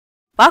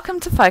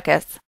Welcome to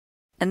Focus.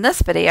 In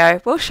this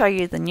video, we'll show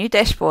you the new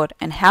dashboard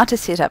and how to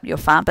set up your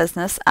farm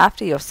business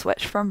after your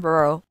switch from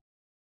rural.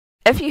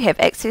 If you have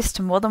access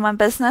to more than one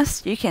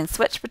business, you can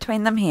switch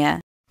between them here.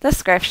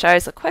 This graph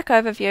shows a quick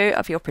overview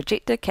of your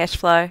projected cash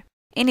flow.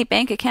 Any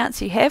bank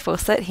accounts you have will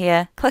sit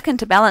here. Click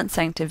into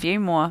Balancing to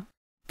view more.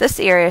 This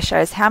area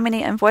shows how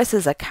many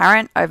invoices are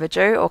current,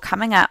 overdue, or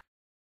coming up.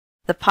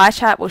 The pie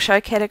chart will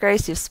show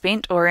categories you've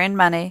spent or earned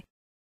money.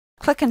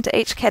 Click into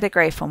each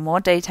category for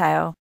more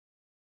detail.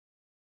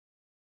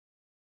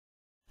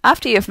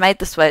 After you've made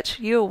the switch,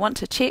 you will want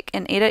to check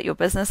and edit your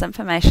business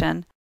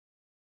information.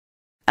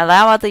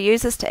 Allow other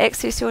users to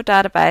access your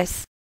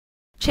database.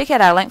 Check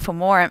out our link for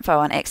more info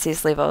on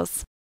access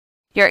levels.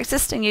 Your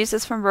existing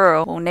users from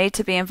rural will need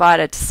to be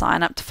invited to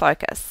sign up to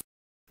Focus.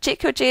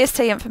 Check your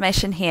GST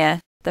information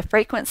here. The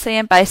frequency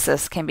and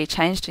basis can be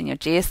changed in your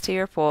GST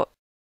report.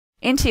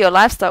 Enter your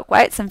livestock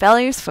weights and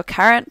values for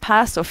current,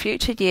 past or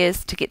future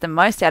years to get the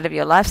most out of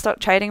your livestock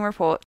trading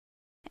report.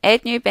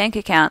 Add new bank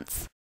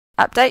accounts.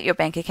 Update your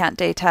bank account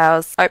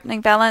details,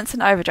 opening balance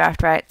and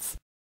overdraft rates.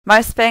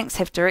 Most banks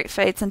have direct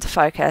feeds into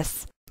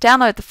Focus.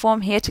 Download the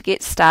form here to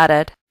get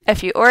started.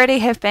 If you already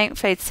have bank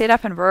feeds set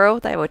up in rural,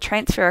 they will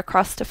transfer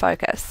across to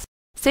Focus.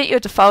 Set your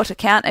default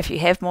account if you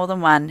have more than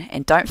one,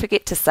 and don't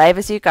forget to save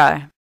as you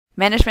go.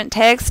 Management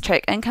tags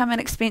track income and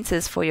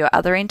expenses for your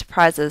other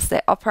enterprises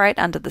that operate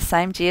under the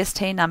same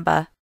GST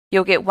number.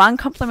 You'll get one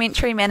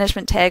complimentary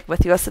management tag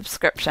with your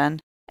subscription.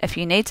 If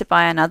you need to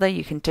buy another,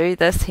 you can do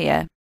this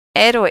here.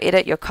 Add or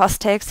edit your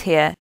cost tags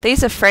here.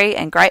 These are free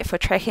and great for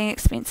tracking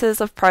expenses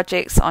of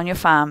projects on your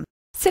farm.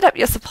 Set up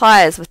your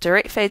suppliers with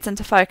direct feeds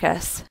into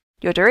Focus.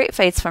 Your direct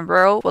feeds from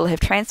rural will have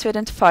transferred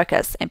into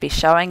Focus and be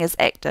showing as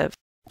active.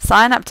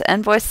 Sign up to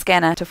Invoice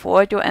Scanner to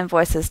forward your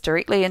invoices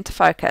directly into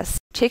Focus.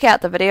 Check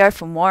out the video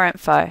for more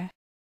info.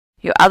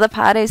 Your other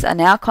parties are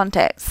now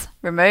contacts.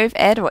 Remove,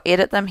 add or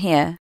edit them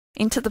here.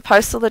 Enter the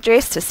postal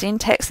address to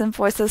send tax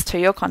invoices to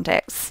your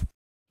contacts.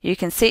 You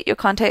can set your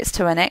contacts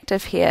to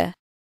inactive here.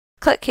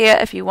 Click here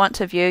if you want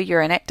to view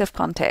your inactive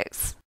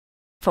contacts.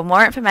 For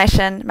more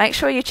information, make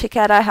sure you check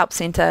out our Help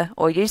Centre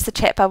or use the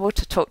chat bubble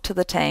to talk to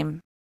the team.